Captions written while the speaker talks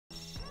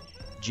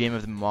GM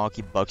of the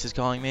Milwaukee Bucks is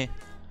calling me.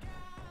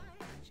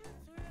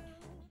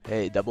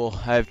 Hey, Double,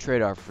 I have a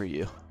trade offer for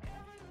you.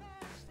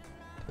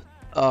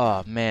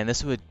 Oh man,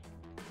 this would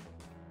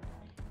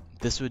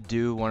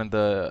do one of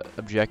the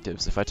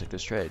objectives if I took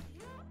this trade.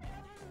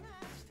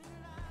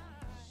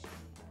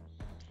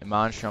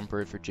 Iman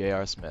Shumpert for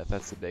J.R. Smith.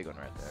 That's the big one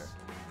right there.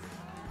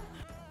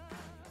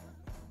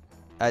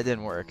 That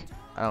didn't work.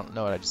 I don't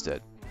know what I just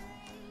did.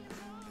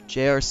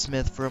 J.R.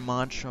 Smith for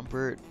Iman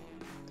Shumpert.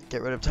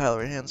 Get rid of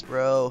Tyler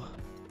Hansbrough.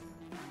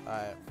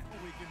 Alright.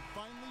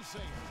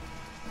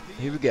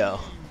 Here we go.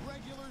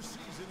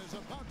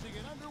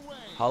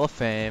 Hall of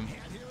Fame.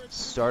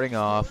 Starting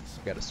off.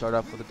 Got to start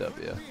off with a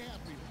W.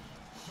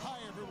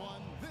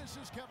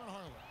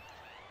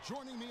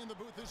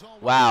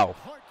 Wow.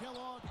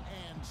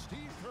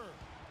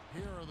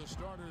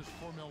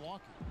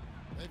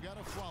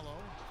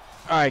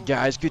 Alright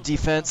guys, good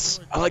defense.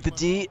 I like the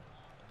D.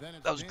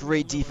 That was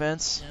great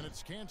defense.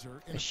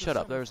 Hey, shut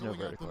up, there was no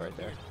vertical right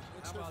there.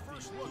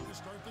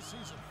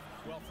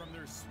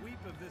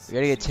 We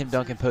gotta get Tim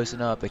Duncan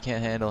posting up. They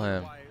can't handle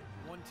him.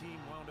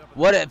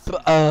 What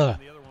a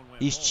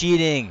he's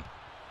cheating.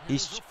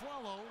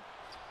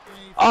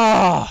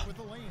 Oh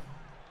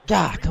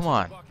God, come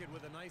on.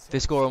 If they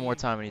score one more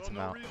time, we need some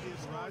out.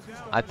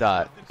 I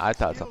thought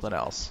something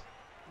else.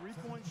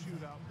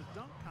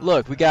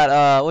 Look, we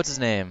got what's his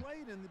name?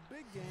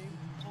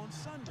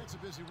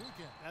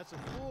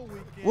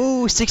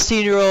 Woo,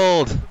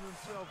 16-year-old.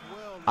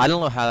 I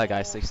don't know how that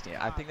guy's 16.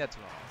 I think that's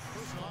wrong.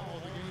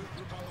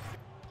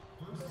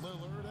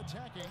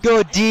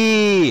 Go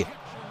D.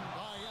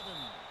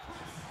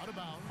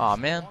 Aw,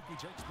 man.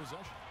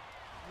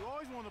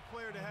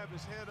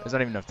 There's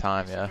not even enough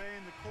time, yeah.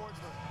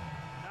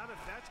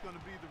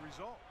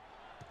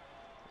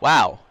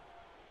 Wow.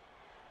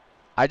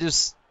 I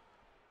just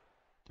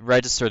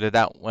registered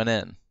that went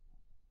in.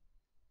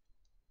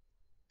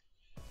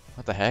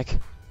 What the heck?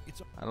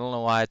 I don't know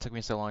why it took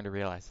me so long to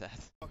realize that.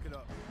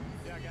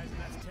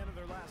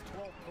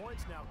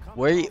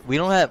 We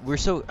don't have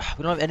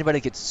anybody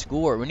that can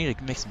score. We need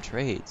to make some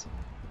trades.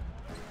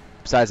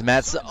 Besides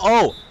Matt.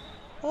 Oh!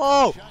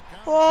 Oh!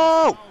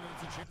 Oh!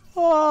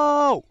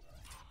 Oh!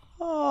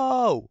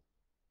 Oh!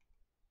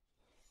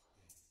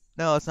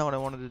 No, that's not what I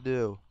wanted to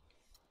do.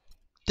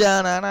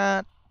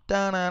 Da-na-na,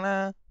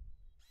 da-na-na.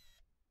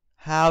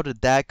 How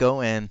did that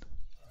go in?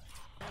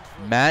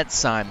 Matt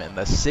Simon,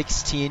 the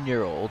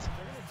 16-year-old.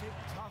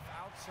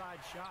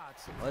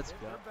 Let's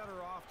go.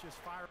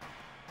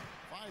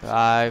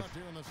 5,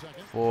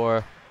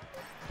 4,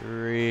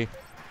 3.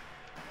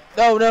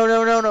 No, no,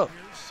 no, no, no.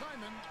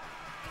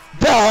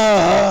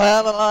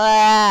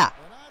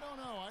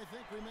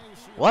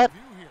 What?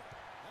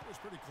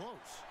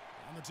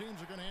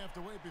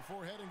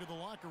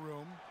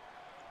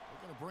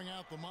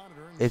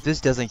 If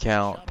this doesn't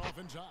count,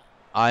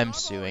 I'm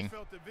suing.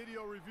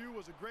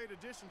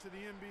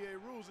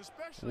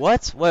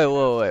 What?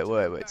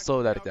 Wait.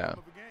 Slow that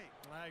down.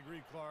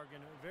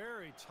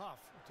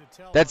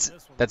 That's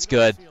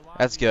good.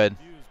 That's good.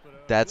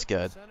 That's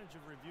good.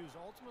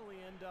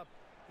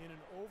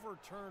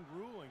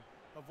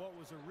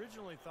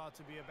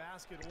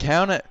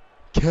 Count it.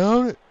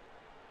 Count it.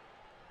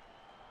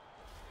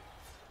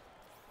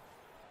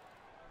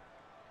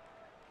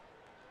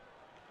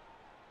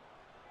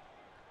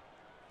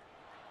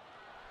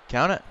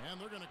 Count it.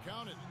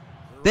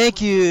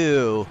 Thank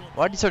you.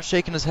 Why'd he start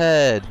shaking his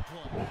head?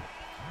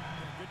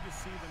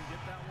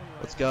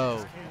 Let's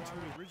go.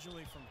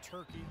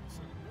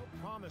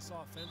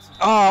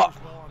 Oh,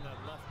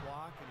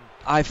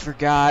 I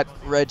forgot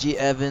Reggie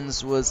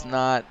Evans was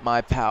not my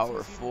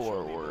power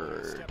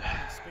forward.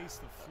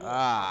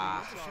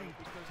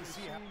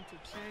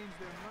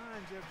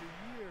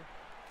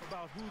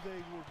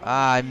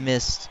 I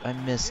missed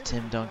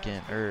Tim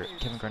Duncan or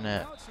Kevin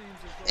Garnett.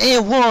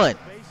 And one.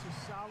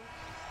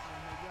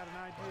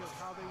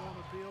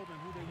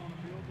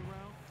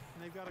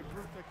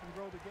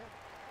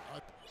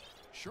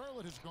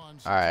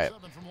 All right.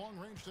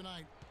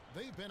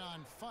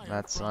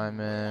 Matt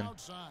Simon.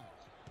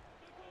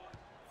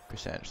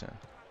 Chris Anderson.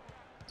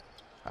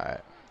 All right.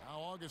 Now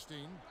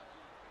Augustine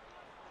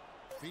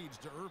feeds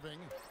to Irving.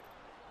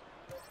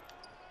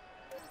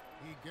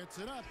 He gets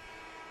it up.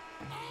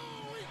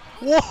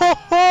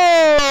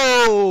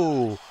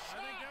 Whoa!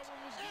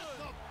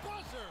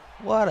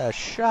 What a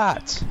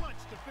shot!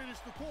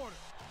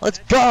 Let's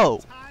go!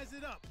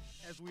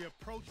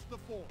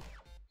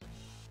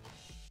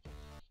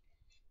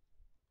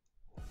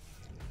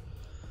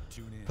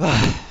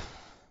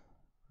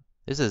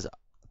 This is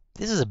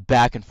a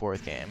back and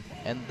forth game,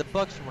 and the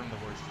Bucks are one of the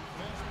worst.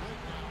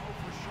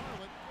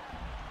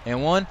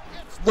 And one,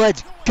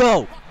 let's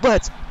go!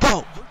 Let's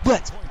go!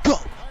 Let's go!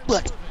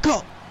 Let's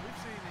go!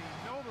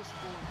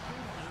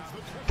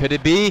 Could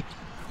it be?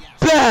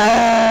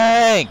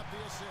 Bang!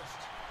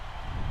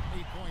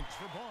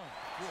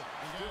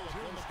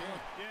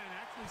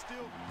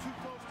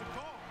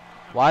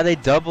 Why are they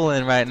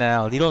doubling right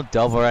now? You don't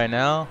double right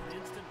now.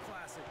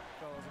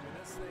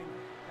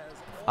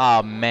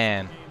 Oh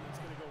man.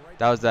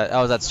 That was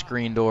that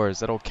screen doors.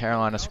 That old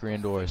Carolina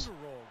screen doors.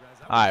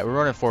 All right, we're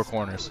running 4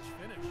 corners.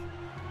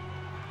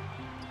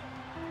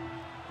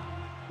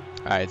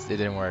 All right, it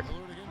didn't work.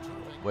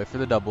 Wait for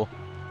the double.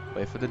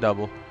 Wait for the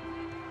double.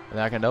 Are they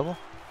not gonna double?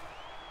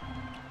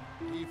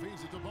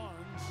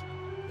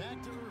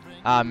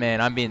 Ah man,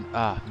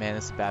 man,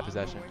 this is a bad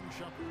possession.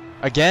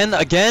 Again?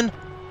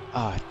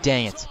 Ah,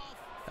 dang it.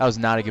 That was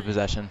not a good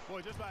possession.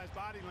 Boy, just by his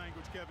body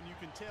language, Kevin, you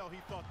can tell he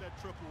thought that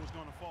triple was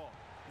going to fall.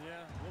 Yeah,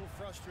 a little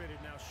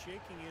frustrated now,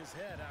 shaking his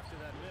head after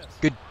that miss.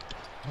 Good.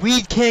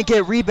 We can't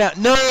get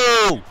rebound. No!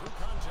 Contact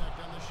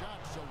on the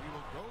shot, so we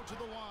will go to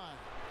the line.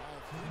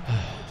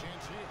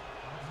 Chance here.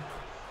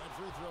 That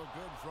free throw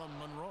good from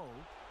Monroe.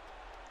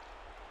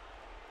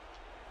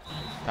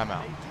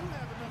 Timeout. They do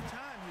have enough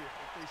time here.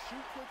 If they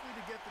shoot quickly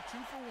to get the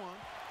 2 for 1,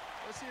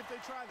 let's see if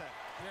they try that.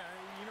 Yeah,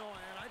 you know,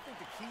 and I think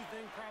the key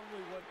thing probably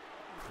what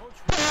the coach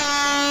was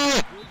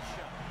a good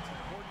shot. It's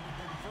important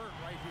to convert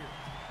right here.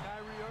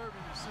 Kyrie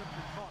Irving is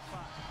simply caught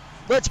fire.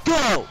 Let's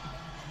go!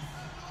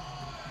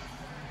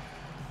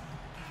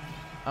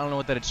 I don't know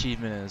what that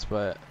achievement is,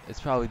 but it's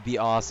probably be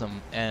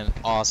awesome and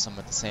awesome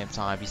at the same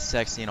time. Be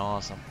sexy and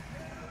awesome.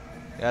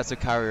 Yeah, that's what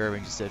Kyrie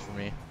Irving just did for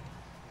me.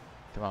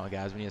 Come on,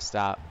 guys, we need to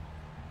stop.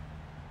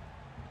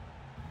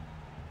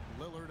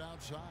 Lillard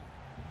outside.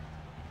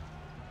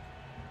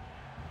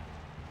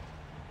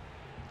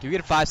 Can we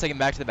get a 5-second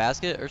back to the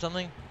basket or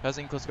something?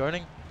 Passing, close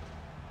guarding?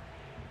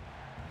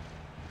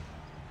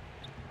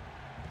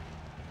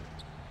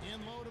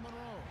 In low to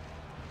Monroe.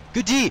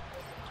 Good D!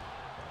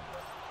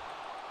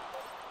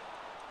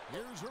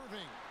 Here's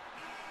Irving.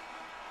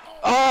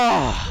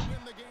 Oh! Win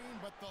the game,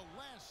 but the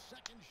last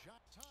second shot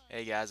time.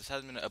 Hey guys, I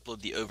decided I'm going to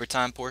upload the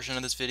overtime portion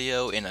of this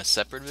video in a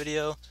separate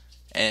video,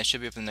 and it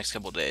should be up in the next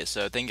couple of days.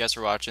 So thank you guys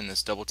for watching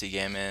this DoubleT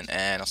Gaming,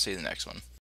 and I'll see you in the next one.